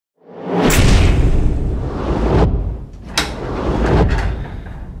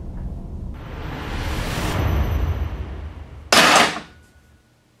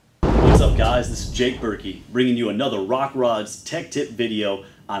Jake Burkey, bringing you another Rock Rods Tech Tip video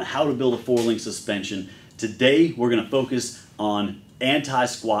on how to build a four-link suspension. Today, we're going to focus on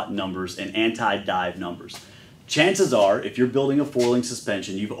anti-squat numbers and anti-dive numbers. Chances are, if you're building a four-link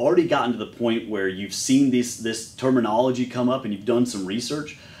suspension, you've already gotten to the point where you've seen this terminology come up and you've done some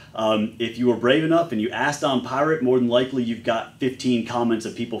research. If you were brave enough and you asked on Pirate, more than likely you've got 15 comments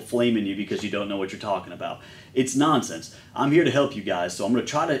of people flaming you because you don't know what you're talking about. It's nonsense. I'm here to help you guys, so I'm going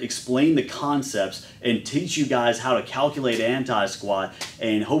to try to explain the concepts and teach you guys how to calculate anti-squat,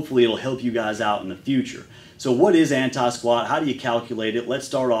 and hopefully it'll help you guys out in the future. So what is anti-squat? How do you calculate it? Let's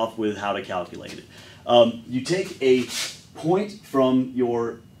start off with how to calculate it. You take a point from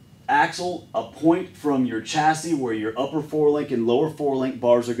your axle, a point from your chassis where your upper four-link and lower four-link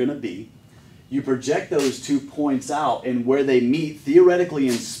bars are going to be. You project those 2 points out, and where they meet theoretically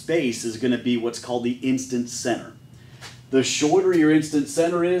in space is going to be what's called the instant center. The shorter your instant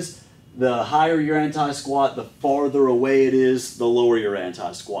center is, the higher your anti-squat, the farther away it is, the lower your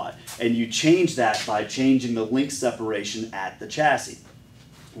anti-squat. And you change that by changing the link separation at the chassis.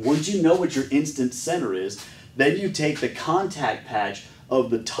 Once you know what your instant center is, then you take the contact patch of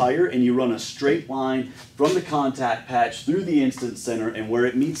the tire and you run a straight line from the contact patch through the instant center, and where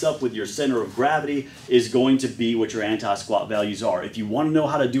it meets up with your center of gravity is going to be what your anti-squat values are. If you want to know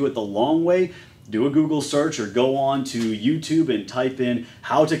how to do it the long way, do a Google search or go on to YouTube and type in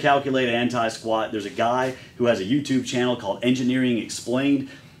how to calculate anti-squat. There's a guy who has a YouTube channel called Engineering Explained,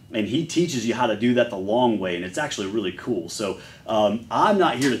 and he teaches you how to do that the long way, and it's actually really cool. So I'm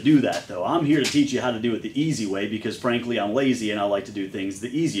not here to do that, though. I'm here to teach you how to do it the easy way, because frankly I'm lazy and I like to do things the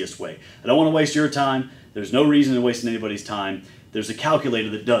easiest way. I don't want to waste your time. There's no reason to waste anybody's time. There's a calculator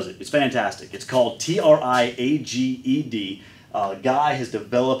that does it. It's fantastic. It's called TRIAGED. A guy has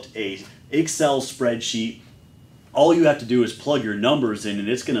developed a Excel spreadsheet. All you have to do is plug your numbers in, and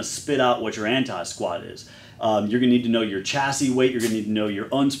it's going to spit out what your anti-squat is. You're going to need to know your chassis weight, you're going to need to know your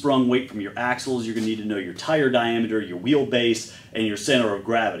unsprung weight from your axles, you're going to need to know your tire diameter, your wheelbase, and your center of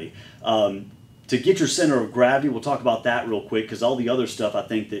gravity. To get your center of gravity, we'll talk about that real quick, because all the other stuff I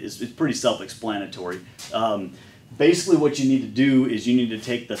think that is pretty self-explanatory. Basically what you need to do is you need to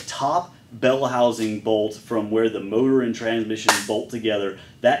take the top bell housing bolt from where the motor and transmission bolt together.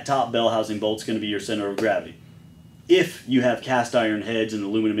 That top bell housing bolt is going to be your center of gravity, if you have cast iron heads and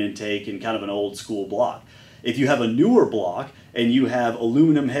aluminum intake and kind of an old school block. If you have a newer block and you have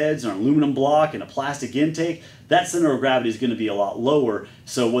aluminum heads or an aluminum block and a plastic intake, that center of gravity is going to be a lot lower.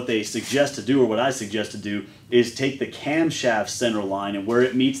 So what they suggest to do, or what I suggest to do, is take the camshaft center line, and where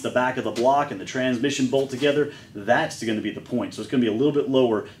it meets the back of the block and the transmission bolt together, that's going to be the point. So it's going to be a little bit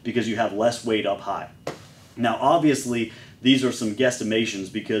lower because you have less weight up high. Now obviously these are some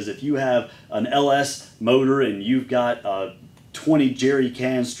guesstimations, because if you have an LS motor and you've got 20 jerry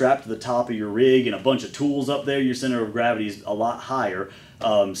cans strapped to the top of your rig and a bunch of tools up there, your center of gravity is a lot higher.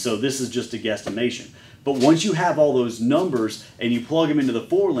 So this is just a guesstimation. But once you have all those numbers and you plug them into the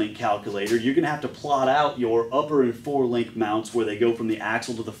four-link calculator, you're going to have to plot out your upper and four-link mounts where they go from the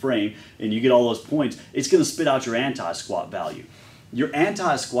axle to the frame, and you get all those points. It's going to spit out your anti-squat value. Your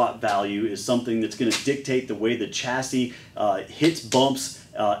anti-squat value is something that's going to dictate the way the chassis hits bumps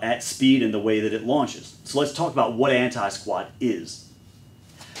at speed and the way that it launches. So let's talk about what anti-squat is.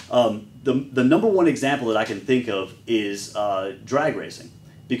 The number one example that I can think of is drag racing,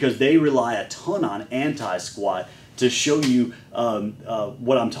 because they rely a ton on anti-squat to show you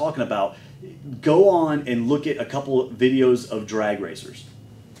what I'm talking about. Go on and look at a couple of videos of drag racers.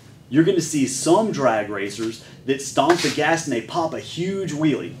 You're going to see some drag racers that stomp the gas and they pop a huge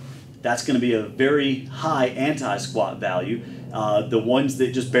wheelie. That's going to be a very high anti-squat value. The ones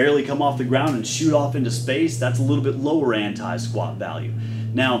that just barely come off the ground and shoot off into space, that's a little bit lower anti-squat value.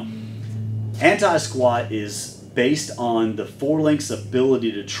 Now, anti-squat is based on the four-link's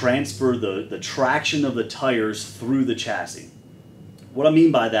ability to transfer the traction of the tires through the chassis. What I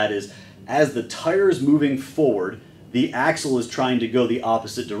mean by that is, as the tire is moving forward, the axle is trying to go the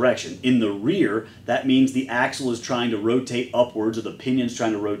opposite direction. In the rear, that means the axle is trying to rotate upwards, or the pinion's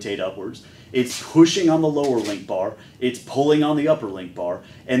trying to rotate upwards. It's pushing on the lower link bar, it's pulling on the upper link bar,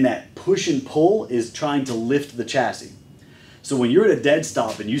 and that push and pull is trying to lift the chassis. So when you're at a dead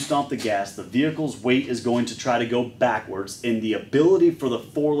stop and you stomp the gas, the vehicle's weight is going to try to go backwards, and the ability for the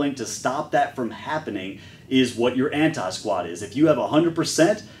four-link to stop that from happening is what your anti-squat is. If you have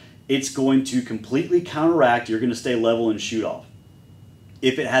 100%, it's going to completely counteract. You're going to stay level and shoot off.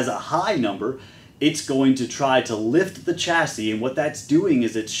 If it has a high number, it's going to try to lift the chassis, and what that's doing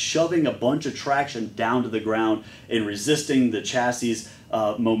is it's shoving a bunch of traction down to the ground and resisting the chassis'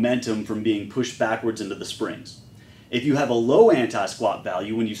 momentum from being pushed backwards into the springs. If you have a low anti-squat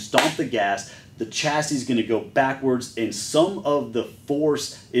value, when you stomp the gas, the chassis is going to go backwards, and some of the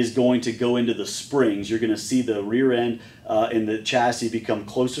force is going to go into the springs. You're going to see the rear end and the chassis become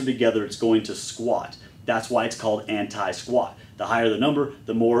closer together. It's going to squat. That's why it's called anti-squat. The higher the number,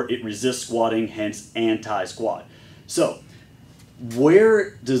 the more it resists squatting, hence anti-squat. So,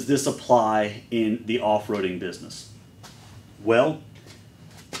 where does this apply in the off-roading business? Well,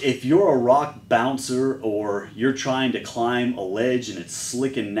 if you're a rock bouncer or you're trying to climb a ledge and it's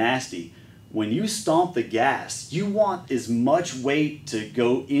slick and nasty, when you stomp the gas, you want as much weight to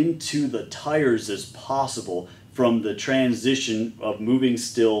go into the tires as possible from the transition of moving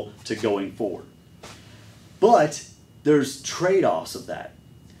still to going forward. But there's trade-offs of that.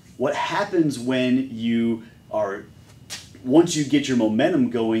 What happens when you are, once you get your momentum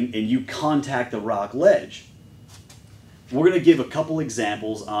going and you contact the rock ledge? We're going to give a couple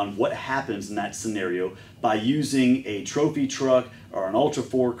examples on what happens in that scenario by using a trophy truck or an Ultra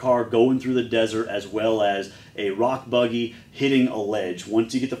 4 car going through the desert, as well as a rock buggy hitting a ledge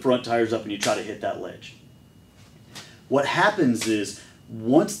once you get the front tires up and you try to hit that ledge. What happens is,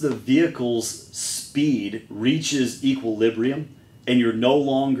 once the vehicle's speed reaches equilibrium and you're no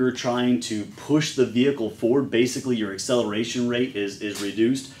longer trying to push the vehicle forward, basically your acceleration rate is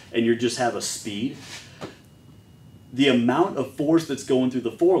reduced and you just have a speed, the amount of force that's going through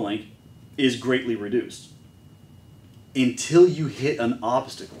the forelink is greatly reduced until you hit an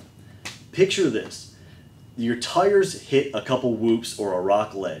obstacle. Picture this. Your tires hit a couple whoops or a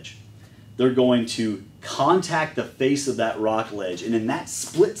rock ledge. They're going to contact the face of that rock ledge, and in that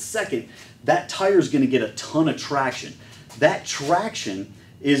split second, that tire is going to get a ton of traction. That traction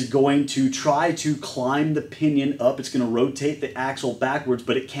is going to try to climb the pinion up. It's going to rotate the axle backwards,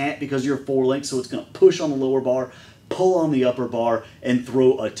 but it can't because you're forelink, so it's going to push on the lower bar, pull on the upper bar, and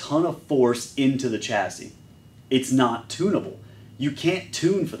throw a ton of force into the chassis. It's not tunable. You can't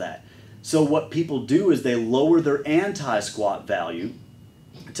tune for that. So what people do is they lower their anti-squat value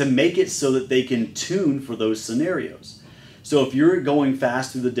to make it so that they can tune for those scenarios. So if you're going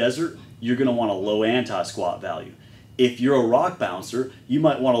fast through the desert, you're going to want a low anti-squat value. If you're a rock bouncer, you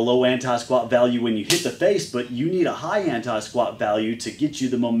might want a low anti-squat value when you hit the face, but you need a high anti-squat value to get you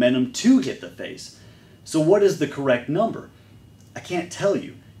the momentum to hit the face. So what is the correct number? I can't tell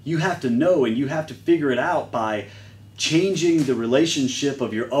you. You have to know, and you have to figure it out by changing the relationship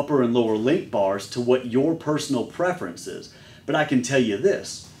of your upper and lower link bars to what your personal preference is. But I can tell you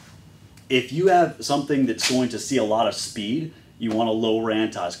this. If you have something that's going to see a lot of speed, you want a lower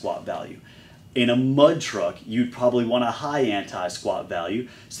anti-squat value. In a mud truck, you'd probably want a high anti-squat value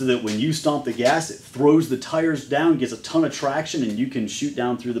so that when you stomp the gas, it throws the tires down, gets a ton of traction, and you can shoot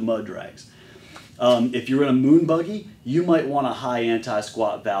down through the mud drags. If you're in a moon buggy, you might want a high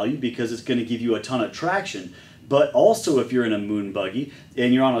anti-squat value because it's going to give you a ton of traction. But also if you're in a moon buggy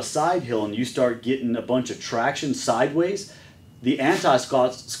and you're on a side hill and you start getting a bunch of traction sideways, the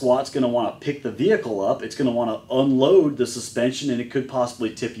anti-squat's going to want to pick the vehicle up. It's going to want to unload the suspension, and it could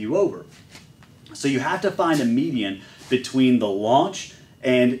possibly tip you over. So you have to find a median between the launch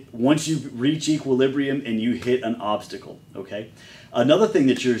and once you reach equilibrium and you hit an obstacle, okay? Another thing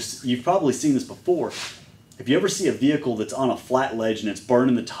that you've probably seen this before, if you ever see a vehicle that's on a flat ledge and it's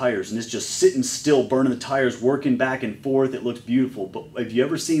burning the tires and it's just sitting still, burning the tires, working back and forth, it looks beautiful. But have you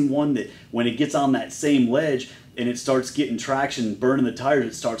ever seen one that when it gets on that same ledge and it starts getting traction and burning the tires,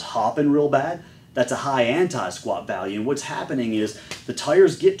 it starts hopping real bad? That's a high anti-squat value. And what's happening is the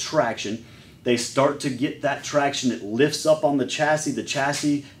tires get traction. They start to get that traction. It lifts up on the chassis. The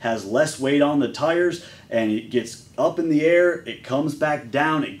chassis has less weight on the tires, and it gets up in the air. It comes back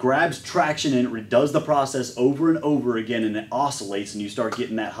down. It grabs traction, and it does the process over and over again, and it oscillates, and you start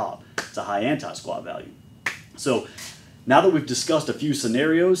getting that hop. It's a high anti-squat value. So now that we've discussed a few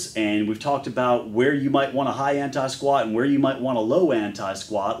scenarios, and we've talked about where you might want a high anti-squat and where you might want a low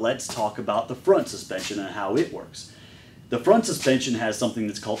anti-squat, let's talk about the front suspension and how it works. The front suspension has something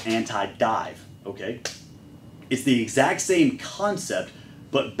that's called anti-dive, okay? It's the exact same concept,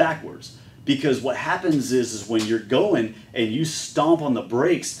 but backwards. Because what happens is when you're going and you stomp on the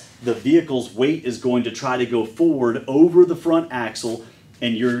brakes, the vehicle's weight is going to try to go forward over the front axle,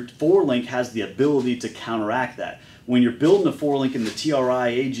 and your forelink has the ability to counteract that. When you're building a forelink in the TRI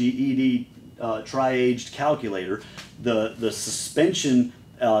AGED tri-aged calculator, the suspension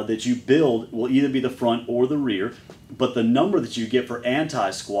that you build will either be the front or the rear, but the number that you get for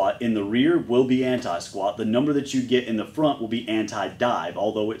anti-squat in the rear will be anti-squat. The number that you get in the front will be anti-dive,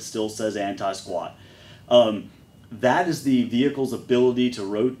 although it still says anti-squat. That is the vehicle's ability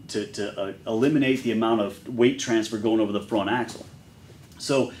to eliminate the amount of weight transfer going over the front axle.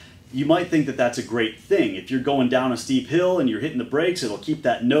 So you might think that that's a great thing. If you're going down a steep hill and you're hitting the brakes, it'll keep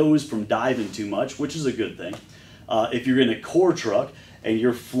that nose from diving too much, which is a good thing. If you're in a core truck and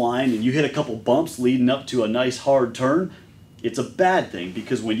you're flying and you hit a couple bumps leading up to a nice hard turn, it's a bad thing,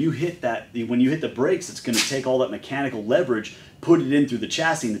 because when you hit the brakes, it's going to take all that mechanical leverage, put it in through the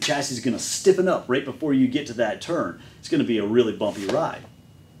chassis, and the chassis is going to stiffen up right before you get to that turn. It's going to be a really bumpy ride.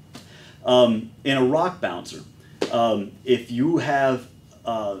 In a rock bouncer, if you have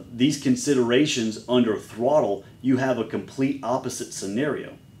these considerations under throttle, you have a complete opposite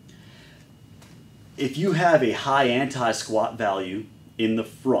scenario. If you have a high anti-squat value in the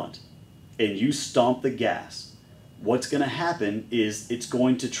front and you stomp the gas, what's going to happen is it's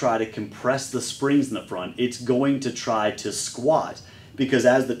going to try to compress the springs in the front. It's going to try to squat, because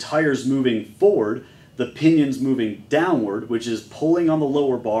as the tire's moving forward, the pinion's moving downward, which is pulling on the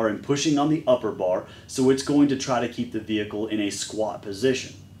lower bar and pushing on the upper bar, so it's going to try to keep the vehicle in a squat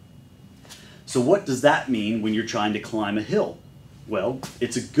position. So what does that mean when you're trying to climb a hill? Well,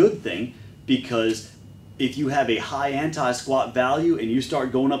 it's a good thing, because if you have a high anti-squat value and you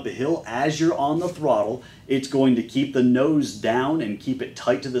start going up a hill, as you're on the throttle, it's going to keep the nose down and keep it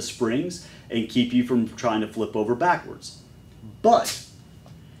tight to the springs and keep you from trying to flip over backwards. But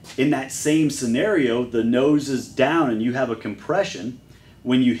in that same scenario, the nose is down and you have a compression.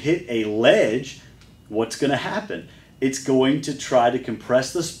 When you hit a ledge, what's going to happen? It's going to try to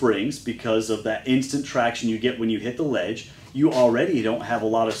compress the springs because of that instant traction you get when you hit the ledge. You already don't have a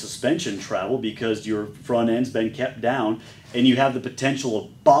lot of suspension travel because your front end's been kept down, and you have the potential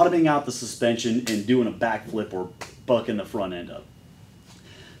of bottoming out the suspension and doing a backflip or bucking the front end up.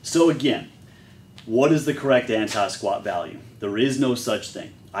 So again, what is the correct anti-squat value? There is no such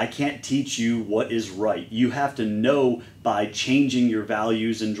thing. I can't teach you what is right. You have to know by changing your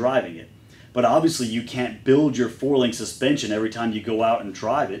values and driving it. But obviously you can't build your four-link suspension every time you go out and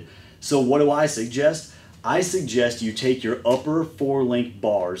drive it. So what do I suggest? I suggest you take your upper four-link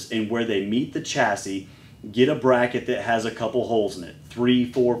bars, and where they meet the chassis, get a bracket that has a couple holes in it,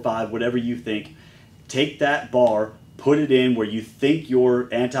 3, 4, 5, whatever you think. Take that bar, put it in where you think your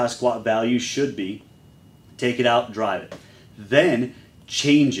anti-squat value should be, take it out, drive it. Then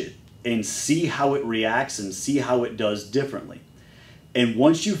change it and see how it reacts and see how it does differently. And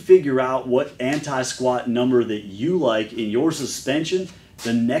once you figure out what anti-squat number that you like in your suspension,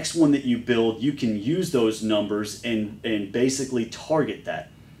 the next one that you build, you can use those numbers and basically target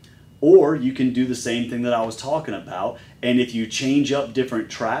that. Or you can do the same thing that I was talking about, and if you change up different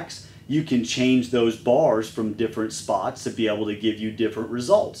tracks, you can change those bars from different spots to be able to give you different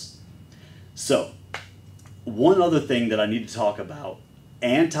results. So, one other thing that I need to talk about,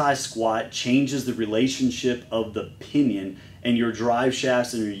 anti-squat changes the relationship of the pinion and your drive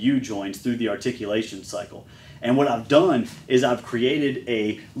shafts and your U-joints through the articulation cycle. And what I've done is I've created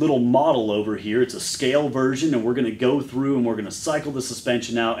a little model over here. It's a scale version, and we're going to go through and we're going to cycle the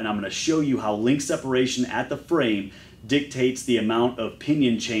suspension out, and I'm going to show you how link separation at the frame dictates the amount of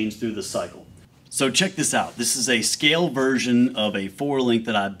pinion change through the cycle. So check this out. This is a scale version of a four-link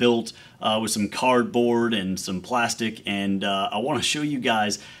that I built with some cardboard and some plastic, and I want to show you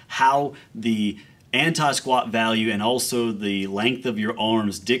guys how the anti-squat value and also the length of your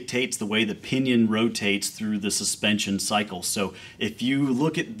arms dictates the way the pinion rotates through the suspension cycle. So if you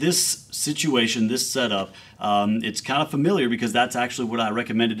look at this situation, this setup, it's kind of familiar because that's actually what I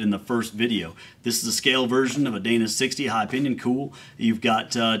recommended in the first video. This is a scale version of a Dana 60 high pinion, cool. You've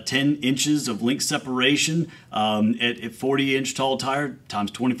got 10 inches of link separation at 40-inch tall tire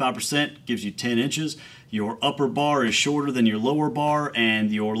times 25% gives you 10 inches. Your upper bar is shorter than your lower bar,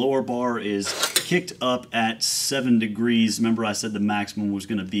 and your lower bar is kicked up at 7 degrees. Remember I said the maximum was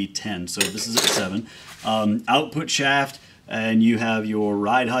going to be 10, so this is at 7. Output shaft, and you have your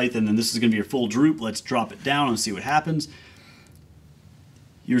ride height, and then this is going to be your full droop. Let's drop it down and see what happens.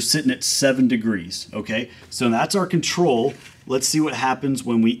 You're sitting at 7 degrees, okay? So that's our control. Let's see what happens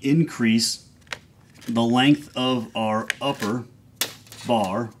when we increase the length of our upper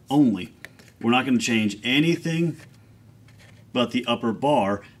bar only. We're not going to change anything but the upper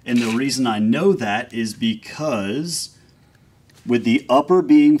bar, and the reason I know that is because with the upper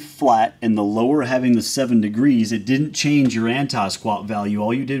being flat and the lower having the 7 degrees, it didn't change your anti-squat value.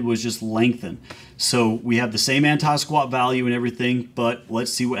 All you did was just lengthen. So we have the same anti-squat value and everything, but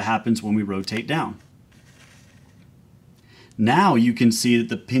let's see what happens when we rotate down. Now you can see that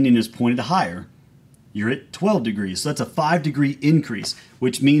the pinion is pointed higher. You're at 12 degrees, so that's a 5-degree increase,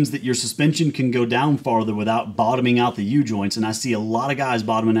 which means that your suspension can go down farther without bottoming out the U-joints, and I see a lot of guys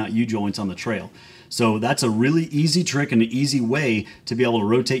bottoming out U-joints on the trail. So that's a really easy trick and an easy way to be able to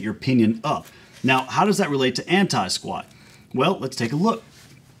rotate your pinion up. Now, how does that relate to anti-squat? Well, let's take a look.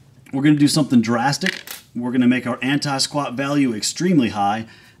 we're going to do something drastic. We're going to make our anti-squat value extremely high,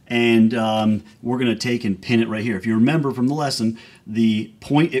 and we're going to take and pin it right here. If you remember from the lesson, the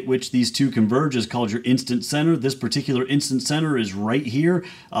point at which these two converge is called your instant center. This particular instant center is right here.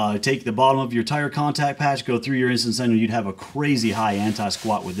 Take the bottom of your tire contact patch, go through your instant center, you'd have a crazy high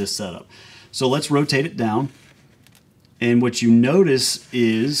anti-squat with this setup. So let's rotate it down. And what you notice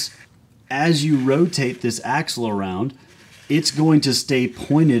is, as you rotate this axle around, it's going to stay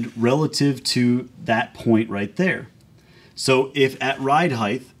pointed relative to that point right there. So if at ride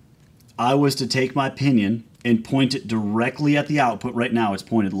height, I was to take my pinion and point it directly at the output, right now it's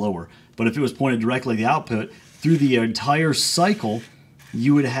pointed lower, but if it was pointed directly at the output, through the entire cycle,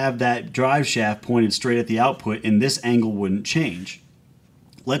 you would have that drive shaft pointed straight at the output, and this angle wouldn't change.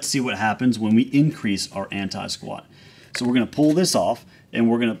 Let's see what happens when we increase our anti-squat. So we're going to pull this off, and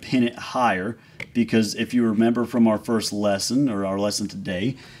we're going to pin it higher, because if you remember from our first lesson, or our lesson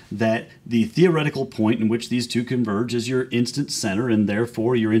today, that the theoretical point in which these two converge is your instant center, and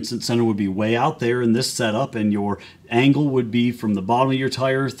therefore your instant center would be way out there in this setup, and your angle would be from the bottom of your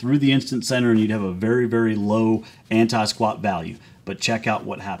tire through the instant center, and you'd have a very, very low anti-squat value. But check out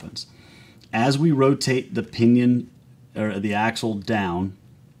what happens. As we rotate the pinion, or the axle down,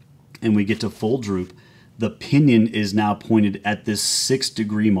 and we get to full droop, the pinion is now pointed at this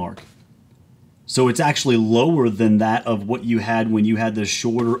 6-degree mark. So it's actually lower than that of what you had when you had the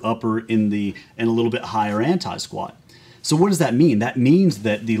shorter upper and a little bit higher anti-squat. So what does that mean? That means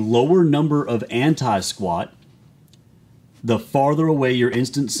that the lower number of anti-squat, the farther away your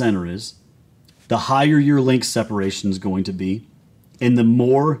instant center is, the higher your link separation is going to be, and the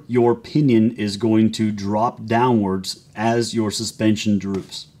more your pinion is going to drop downwards as your suspension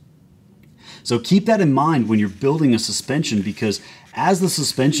droops. So keep that in mind when you're building a suspension, because as the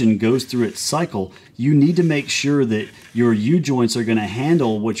suspension goes through its cycle, you need to make sure that your U-joints are going to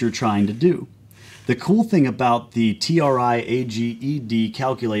handle what you're trying to do. The cool thing about the TRI-AGED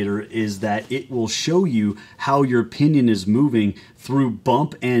calculator is that it will show you how your pinion is moving through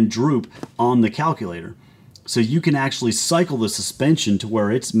bump and droop on the calculator. So you can actually cycle the suspension to where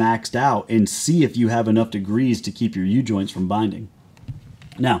it's maxed out and see if you have enough degrees to keep your U-joints from binding.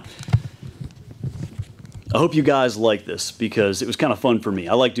 Now, I hope you guys like this, because it was kind of fun for me.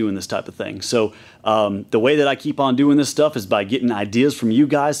 I like doing this type of thing. So the way that I keep on doing this stuff is by getting ideas from you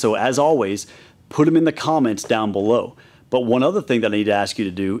guys. So as always, put them in the comments down below. But one other thing that I need to ask you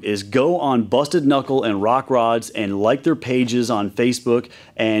to do is go on Busted Knuckle and Rock Rods and like their pages on Facebook,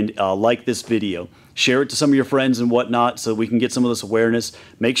 and like this video. Share it to some of your friends and whatnot so we can get some of this awareness.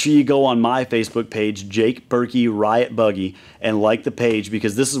 Make sure you go on my Facebook page, Jake Burkey Riot Buggy, and like the page,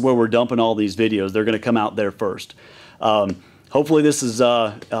 because this is where we're dumping all these videos. They're going to come out there first. Hopefully this is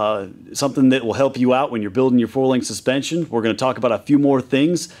something that will help you out when you're building your 4-link suspension. We're going to talk about a few more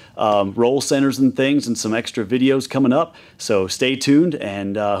things, roll centers and things, and some extra videos coming up. So stay tuned,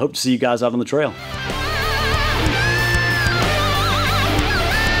 and hope to see you guys out on the trail.